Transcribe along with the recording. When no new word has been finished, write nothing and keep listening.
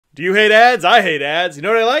Do you hate ads? I hate ads. You know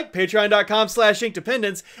what I like?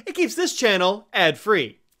 Patreon.com/inkdependence. It keeps this channel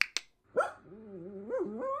ad-free.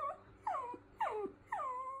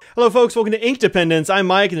 Hello folks, welcome to Ink Dependence. I'm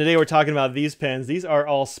Mike, and today we're talking about these pens. These are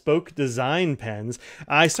all Spoke Design pens.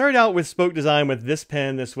 I started out with Spoke Design with this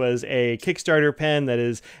pen. This was a Kickstarter pen that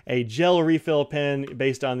is a gel refill pen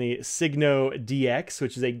based on the Signo DX,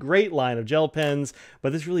 which is a great line of gel pens,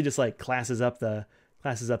 but this really just like classes up the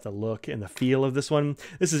look and the feel of this one.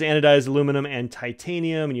 This is anodized aluminum and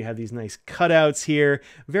titanium, and you have these nice cutouts here.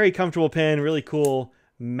 Very comfortable pen, really cool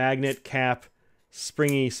magnet cap.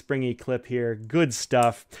 Springy clip here. Good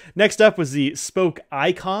stuff. Next up was the Spoke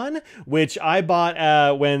Icon, which I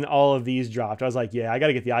bought when all of these dropped. I was like, yeah, I got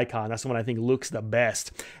to get the Icon. That's the one I think looks the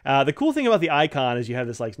best. The cool thing about the Icon is you have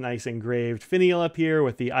this like nice engraved finial up here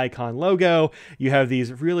with the Icon logo. You have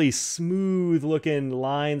these really smooth looking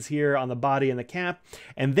lines here on the body and the cap.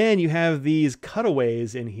 And then you have these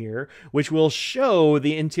cutaways in here, which will show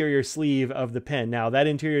the interior sleeve of the pen. Now, that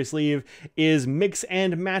interior sleeve is mix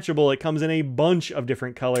and matchable. It comes in a bunch of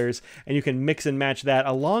different colors, and you can mix and match that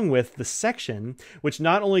along with the section, which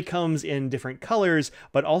not only comes in different colors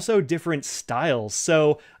but also different styles.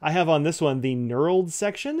 So I have on this one the knurled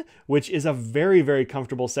section, which is a very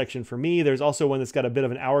comfortable section for me. There's also one that's got a bit of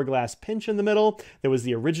an hourglass pinch in the middle. There was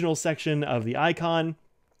the original section of the Icon.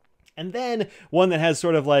 And then one that has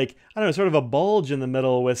sort of like, I don't know, sort of a bulge in the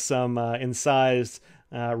middle with some incised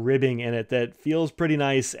ribbing in it that feels pretty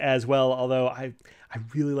nice as well, although I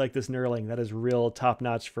really like this knurling. That is real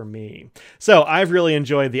top-notch for me. So I've really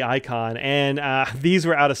enjoyed the Icon, and these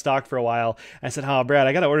were out of stock for a while. I said, oh, Brad,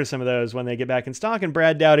 I got to order some of those when they get back in stock. And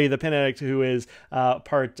Brad Dowdy, the pen addict, who is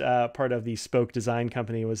part of the Spoke Design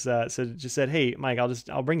Company, was just said, hey, Mike,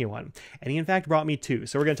 I'll bring you one. And he, in fact, brought me two.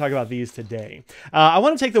 So we're going to talk about these today. I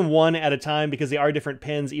want to take them one at a time because they are different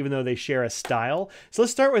pens, even though they share a style. So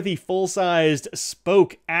let's start with the full-sized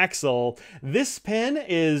Spoke Axle. This pen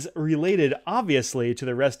is related, obviously, to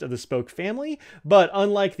the rest of the Spoke family, but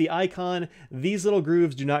unlike the Icon, these little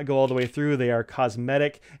grooves do not go all the way through. They are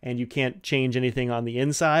cosmetic, and you can't change anything on the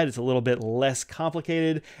inside. It's a little bit less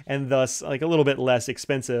complicated, and thus like a little bit less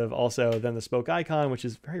expensive also than the Spoke Icon, which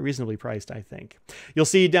is very reasonably priced, I think. You'll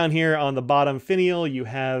see down here on the bottom finial, you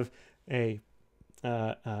have an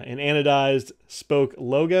anodized Spoke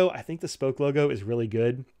logo. I think the Spoke logo is really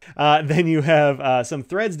good. Then you have some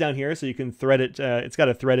threads down here, so you can thread it. It's got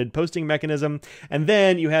a threaded posting mechanism. And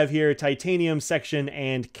then you have here titanium section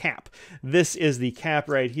and cap. This is the cap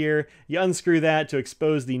right here. You unscrew that to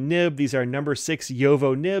expose the nib. These are number 6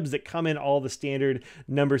 Yovo nibs that come in all the standard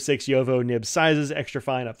number 6 Yovo nib sizes, extra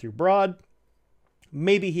fine up through broad.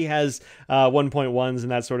 Maybe he has 1.1s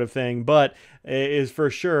and that sort of thing, but it is for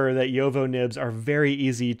sure that Yovo nibs are very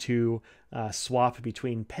easy to swap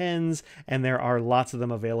between pens, and there are lots of them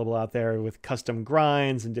available out there with custom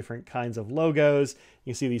grinds and different kinds of logos.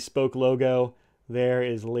 You can see the Spoke logo there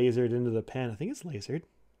is lasered into the pen. I think it's lasered.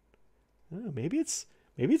 Oh, maybe it's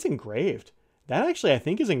engraved. That actually I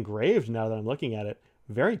think is engraved now that I'm looking at it.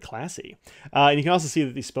 Very classy. And you can also see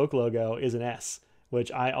that the Spoke logo is an S, which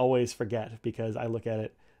I always forget because I look at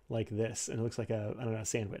it like this, and it looks like a, I don't know, a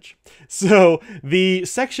sandwich. So the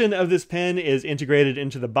section of this pen is integrated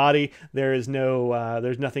into the body. There is no,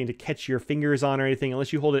 there's nothing to catch your fingers on or anything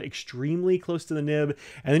unless you hold it extremely close to the nib,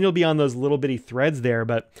 and then you'll be on those little bitty threads there.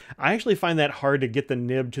 But I actually find that hard to get the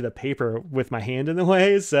nib to the paper with my hand in the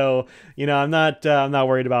way. So, you know, I'm not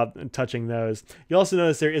worried about touching those. You'll also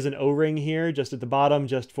notice there is an O-ring here just at the bottom,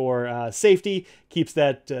 just for safety. Keeps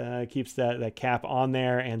that cap on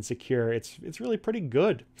there and secure. It's really pretty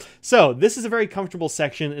good. So this is a very comfortable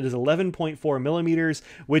section. It is 11.4 millimeters,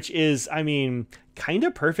 which is, I mean, kind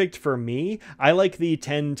of perfect for me. I like the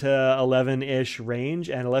 10 to 11-ish range,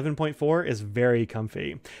 and 11.4 is very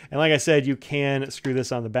comfy. And like I said, you can screw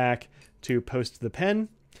this on the back to post the pen,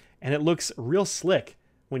 and it looks real slick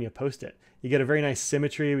when you post it. You get a very nice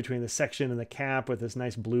symmetry between the section and the cap with this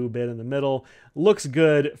nice blue bit in the middle. Looks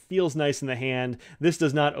good, feels nice in the hand. This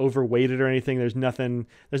does not overweight it or anything. There's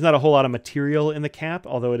not a whole lot of material in the cap,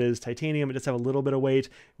 although it is titanium. It does have a little bit of weight.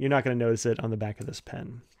 You're not going to notice it on the back of this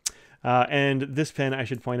pen. And this pen, I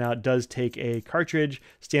should point out, does take a cartridge,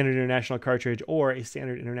 standard international cartridge, or a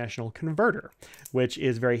standard international converter, which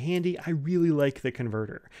is very handy. I really like the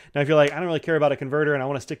converter. Now, if you're like, I don't really care about a converter and I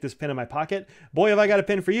want to stick this pen in my pocket, boy, have I got a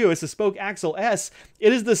pen for you. It's the Spoke Axle S.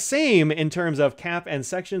 It is the same in terms of cap and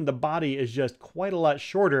section. The body is just quite a lot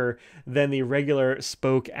shorter than the regular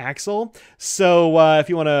Spoke Axle. So if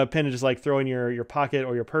you want a pen to just like throw in your pocket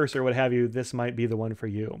or your purse or what have you, this might be the one for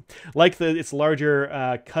you. Like its larger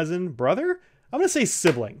brother? I'm going to say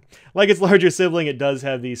sibling. Like its larger sibling, it does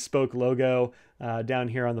have the Spoke logo down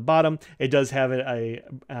here on the bottom. It does have a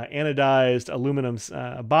anodized aluminum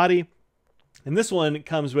body. And this one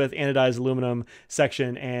comes with anodized aluminum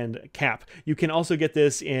section and cap. You can also get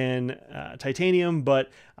this in titanium,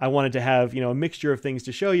 but I wanted to have, a mixture of things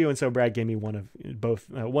to show you, and so Brad gave me one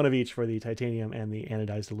of each for the titanium and the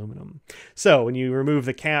anodized aluminum. So when you remove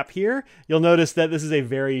the cap here, you'll notice that this is a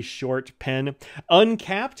very short pen.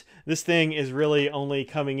 Uncapped, this thing is really only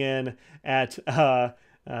coming in at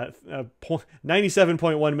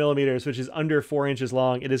 97.1 millimeters, which is under 4 inches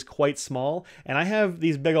long. It is quite small, and I have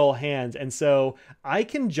these big old hands, and so I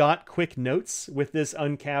can jot quick notes with this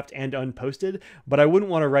uncapped and unposted, but I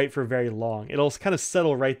wouldn't want to write for very long. It'll kind of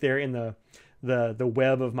settle right there in the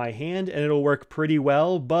web of my hand, and it'll work pretty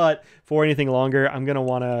well, but for anything longer, I'm going to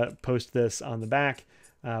want to post this on the back.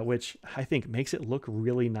 Which I think makes it look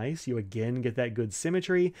really nice. You again get that good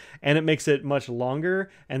symmetry, and it makes it much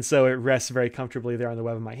longer, and so it rests very comfortably there on the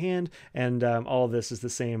web of my hand, and all of this is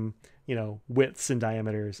the same widths and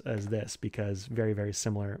diameters as this, because very, very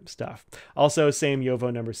similar stuff. Also, same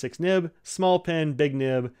JoWo number 6 nib, small pen, big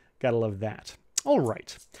nib, gotta love that. All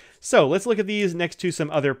right, so let's look at these next to some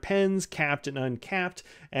other pens, capped and uncapped,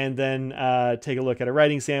 and then take a look at a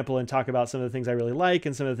writing sample and talk about some of the things I really like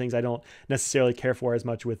and some of the things I don't necessarily care for as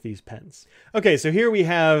much with these pens. Okay, so here we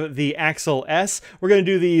have the Axle S. We're going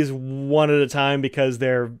to do these one at a time because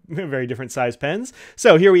they're very different size pens.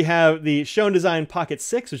 So here we have the Shown Design Pocket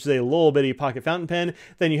 6, which is a little bitty pocket fountain pen.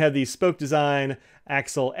 Then you have the Spoke Design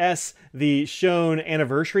Axle S, the Shown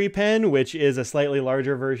Anniversary pen, which is a slightly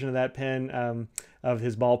larger version of that pen, of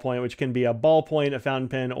his ballpoint, which can be a ballpoint, a fountain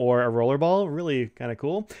pen, or a rollerball. Really kind of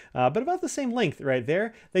cool, but about the same length right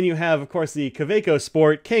there. Then you have, of course, the Kaweco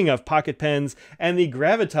Sport, king of pocket pens, and the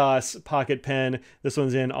Gravitas pocket pen. This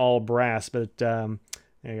one's in all brass, but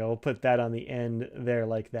there you go. We'll put that on the end there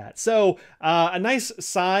like that. So a nice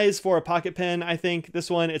size for a pocket pen, I think.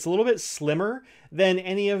 This one, it's a little bit slimmer than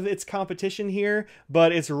any of its competition here,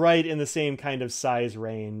 but it's right in the same kind of size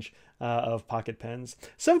range of pocket pens.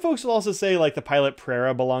 Some folks will also say like the Pilot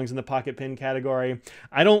Prera belongs in the pocket pen category.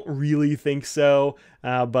 I don't really think so,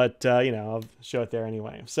 but I'll show it there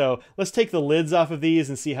anyway. So let's take the lids off of these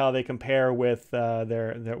and see how they compare with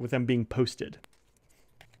with them being posted.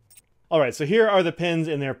 All right, so here are the pens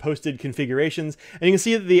in their posted configurations, and you can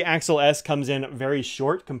see that the Axle S comes in very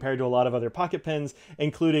short compared to a lot of other pocket pens,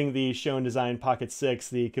 including the Shown Design Pocket 6,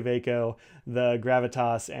 the Kaweco, the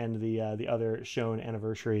Gravitas, and the other Shown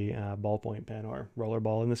Anniversary ballpoint pen or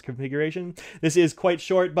rollerball in this configuration. This is quite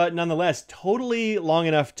short, but nonetheless totally long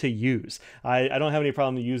enough to use. I don't have any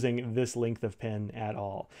problem using this length of pen at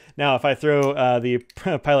all. Now, if I throw the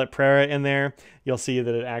Pilot Prera in there, you'll see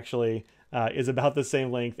that it actually is about the same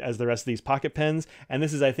length as the rest of these pocket pens. And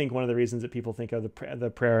this is, I think, one of the reasons that people think of the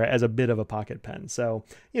Prera as a bit of a pocket pen. So,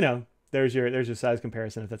 there's your size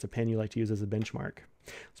comparison if that's a pen you like to use as a benchmark.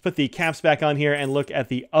 Let's put the caps back on here and look at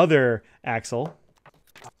the other axle.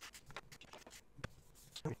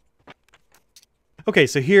 Okay,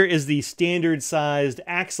 so here is the standard sized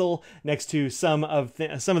axle next to some of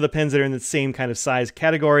the pens that are in the same kind of size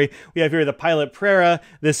category. We have here the Pilot Prera.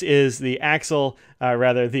 This is the axle,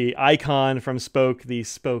 the icon from Spoke, the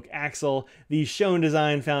Spoke axle, the Shown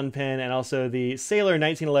Design fountain pen, and also the Sailor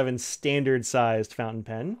 1911 standard sized fountain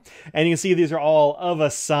pen. And you can see these are all of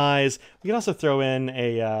a size. We can also throw in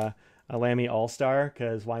a Lamy All-Star,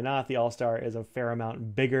 because why not? The All-Star is a fair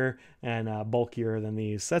amount bigger and bulkier than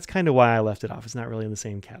these. So that's kind of why I left it off. It's not really in the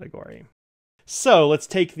same category. So let's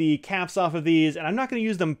take the caps off of these, and I'm not going to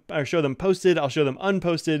use them or show them posted. I'll show them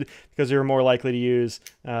unposted because you're more likely to use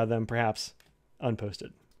them perhaps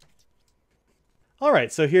unposted. All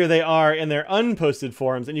right, so here they are in their unposted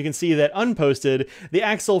forms, and you can see that unposted, the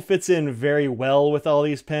axle fits in very well with all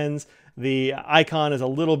these pens. The icon is a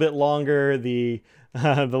little bit longer. The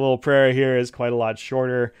little Prera here is quite a lot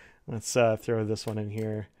shorter. Let's throw this one in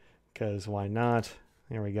here, because why not?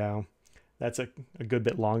 There we go. That's a good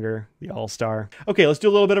bit longer, the All-Star. Okay, let's do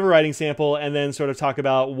a little bit of a writing sample and then sort of talk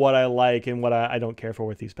about what I like and what I don't care for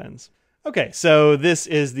with these pens. Okay, so this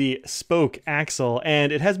is the Spoke axle,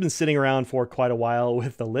 and it has been sitting around for quite a while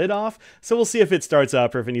with the lid off, so we'll see if it starts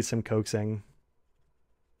up or if it needs some coaxing.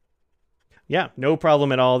 Yeah, no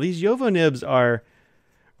problem at all. These JoWo nibs are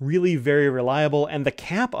really very reliable, and the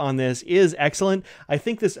cap on this is excellent. I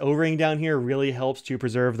think this O-ring down here really helps to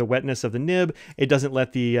preserve the wetness of the nib. It doesn't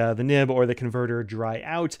let the nib or the converter dry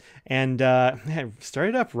out, and it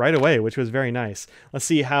started up right away, which was very nice. Let's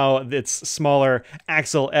see how its smaller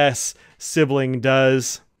Axle S sibling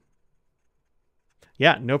does.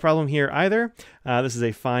 Yeah, no problem here either. This is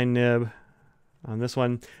a fine nib. on this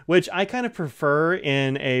one, which I kind of prefer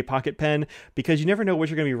in a pocket pen because you never know what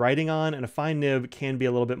you're going to be writing on, and a fine nib can be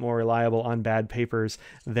a little bit more reliable on bad papers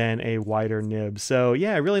than a wider nib. So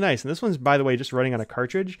yeah, really nice. And this one's, by the way, just running on a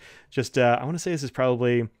cartridge. Just I want to say this is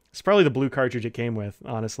probably the blue cartridge it came with,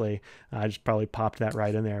 honestly. I just probably popped that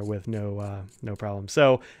right in there with no problem.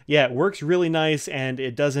 So yeah, it works really nice, and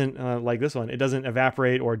it doesn't, like this one, it doesn't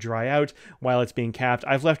evaporate or dry out while it's being capped.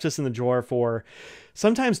 I've left this in the drawer for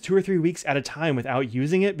sometimes 2 or 3 weeks at a time without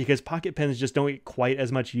using it because pocket pens just don't get quite as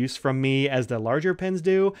much use from me as the larger pens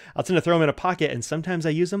do. I'll tend to throw them in a pocket, and sometimes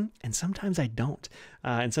I use them and sometimes I don't.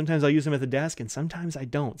 And sometimes I'll use them at the desk and sometimes I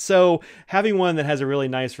don't. So having one that has a really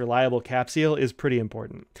nice, reliable cap seal is pretty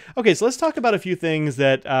important. Okay, so let's talk about a few things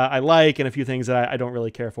that I like and a few things that I don't really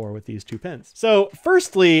care for with these two pens. So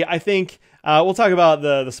firstly, I think we'll talk about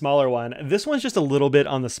the smaller one. This one's just a little bit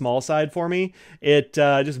on the small side for me. It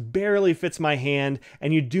just barely fits my hand,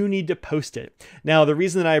 and you do need to post it. Now, the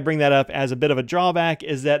reason that I bring that up as a bit of a drawback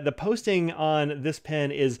is that the posting on this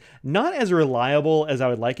pen is not as reliable as I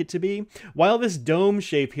would like it to be. While this dome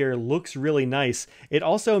shape here looks really nice, it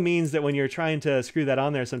also means that when you're trying to screw that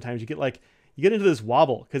on there, sometimes you get into this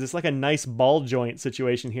wobble because it's like a nice ball joint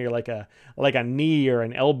situation here, like a knee or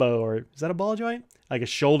an elbow, or is that a ball joint? Like a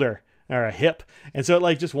shoulder or a hip. And so it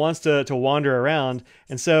like just wants to wander around.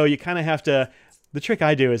 And so you kind of have to, the trick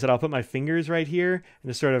I do is that I'll put my fingers right here and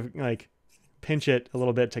just sort of like pinch it a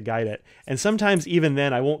little bit to guide it. And sometimes even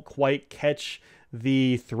then I won't quite catch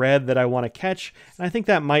the thread that I want to catch. And I think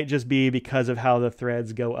that might just be because of how the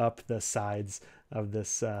threads go up the sides of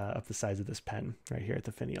this pen right here at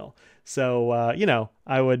the finial. So you know,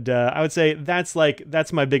 I would say that's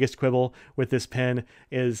my biggest quibble with this pen,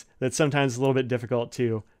 is that sometimes it's a little bit difficult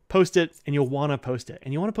to post it, and you'll want to post it,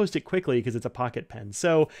 and you want to post it quickly because it's a pocket pen.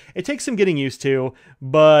 So it takes some getting used to,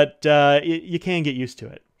 but you can get used to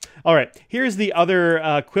it. All right, here's the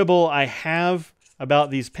other quibble I have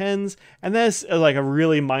about these pens, and this is like a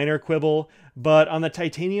really minor quibble, but on the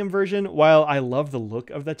titanium version, while I love the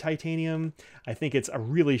look of the titanium, I think it's a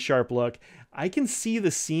really sharp look, I can see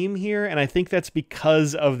the seam here, and I think that's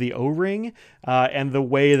because of the O-ring and the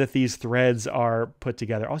way that these threads are put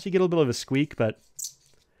together. Also, you get a little bit of a squeak, but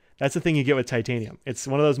that's the thing you get with titanium. It's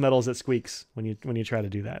one of those metals that squeaks when you try to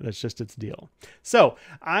do that. That's just its deal. So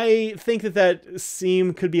I think that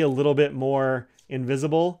seam could be a little bit more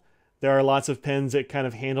invisible. There are lots of pens that kind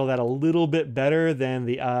of handle that a little bit better than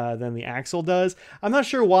the Axle does. I'm not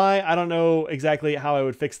sure why. I don't know exactly how I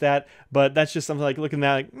would fix that, but that's just something like looking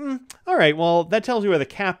at that, like, all right, well, that tells me where the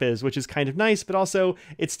cap is, which is kind of nice, but also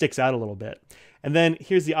it sticks out a little bit. And then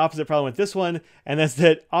here's the opposite problem with this one, and that's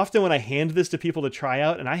that often when I hand this to people to try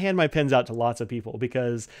out, and I hand my pens out to lots of people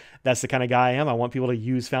because that's the kind of guy I am. I want people to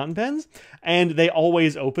use fountain pens, and they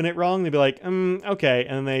always open it wrong. They'd be like, okay,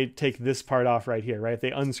 and then they take this part off right here, right? They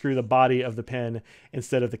unscrew the body of the pen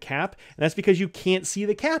instead of the cap, and that's because you can't see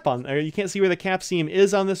the cap on, or you can't see where the cap seam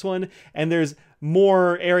is on this one, and there's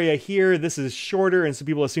more area here. This is shorter, and so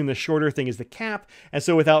people assume the shorter thing is the cap, and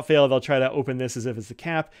so without fail they'll try to open this as if it's the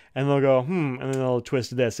cap, and they'll go and then they'll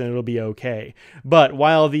twist this and it'll be okay. But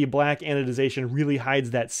while the black anodization really hides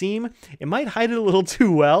that seam, it might hide it a little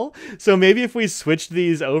too well. So maybe if we switched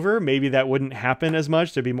these over, maybe that wouldn't happen as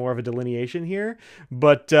much. There'd be more of a delineation here.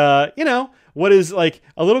 But you know, what is like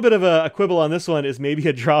a little bit of a quibble on this one is maybe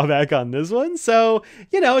a drawback on this one. So,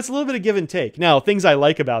 you know, it's a little bit of give and take. Now, things I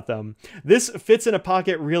like about them. This fits in a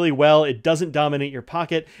pocket really well. It doesn't dominate your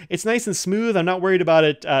pocket. It's nice and smooth. I'm not worried about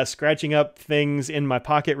it scratching up things in my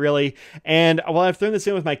pocket, really. And while I've thrown this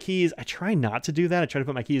in with my keys, I try not to do that. I try to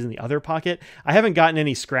put my keys in the other pocket. I haven't gotten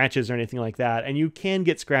any scratches or anything like that. And you can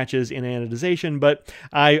get scratches in anodization, but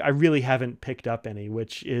I really haven't picked up any,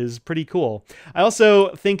 which is pretty cool. I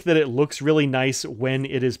also think that it looks really nice when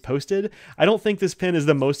it is posted. I don't think this pen is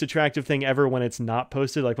the most attractive thing ever when it's not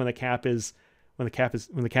posted, like when the cap is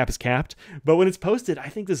capped, but when it's posted, I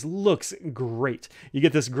think this looks great. You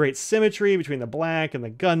get this great symmetry between the black and the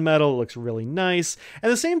gunmetal. It looks really nice.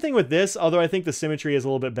 And the same thing with this, although I think the symmetry is a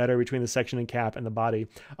little bit better between the section and cap and the body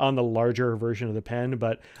on the larger version of the pen,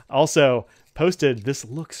 but also posted, this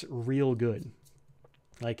looks real good.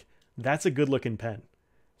 Like, that's a good looking pen.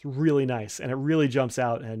 It's really nice, and it really jumps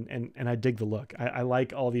out, and I dig the look. I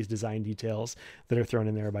like all these design details that are thrown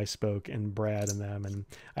in there by Spoke and Brad and them, and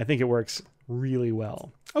I think it works really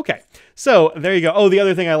well. Okay, so there you go. Oh, the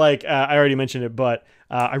other thing I like, I already mentioned it, but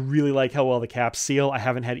I really like how well the caps seal. I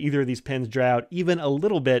haven't had either of these pins dry out even a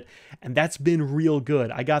little bit, and that's been real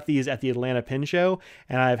good. I got these at the Atlanta Pin Show,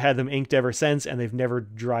 and I've had them inked ever since, and they've never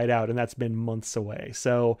dried out, and that's been months away.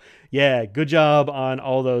 So yeah, good job on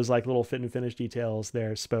all those like little fit and finish details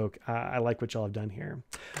there, Spoke. I like what y'all have done here.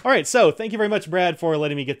 All right, so thank you very much, Brad, for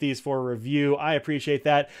letting me get these for review. I appreciate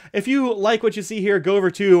that. If you like what you see here, go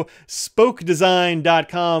over to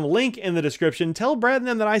spokedesign.com, link in the description. Tell Brad and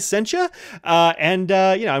them that I sent you,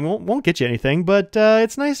 you know, I won't get you anything, but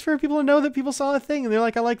it's nice for people to know that people saw a thing and they're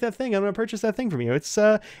like, I like that thing, I'm gonna purchase that thing from you. It's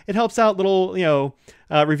it helps out little, you know,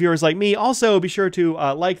 reviewers like me. Also, be sure to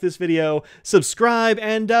like this video, subscribe,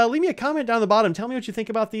 and leave me a comment down the bottom. Tell me what you think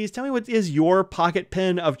about these. Tell me what is your pocket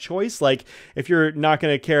pen of choice. Like, if you're not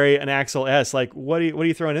going to carry an Axel S, like what are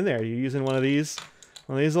you throwing in there? Are you using one of these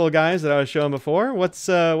little guys that I was showing before? What's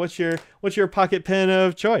your pocket pen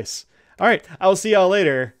of choice? All right, I will see y'all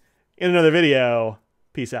later in another video.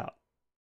 Peace out.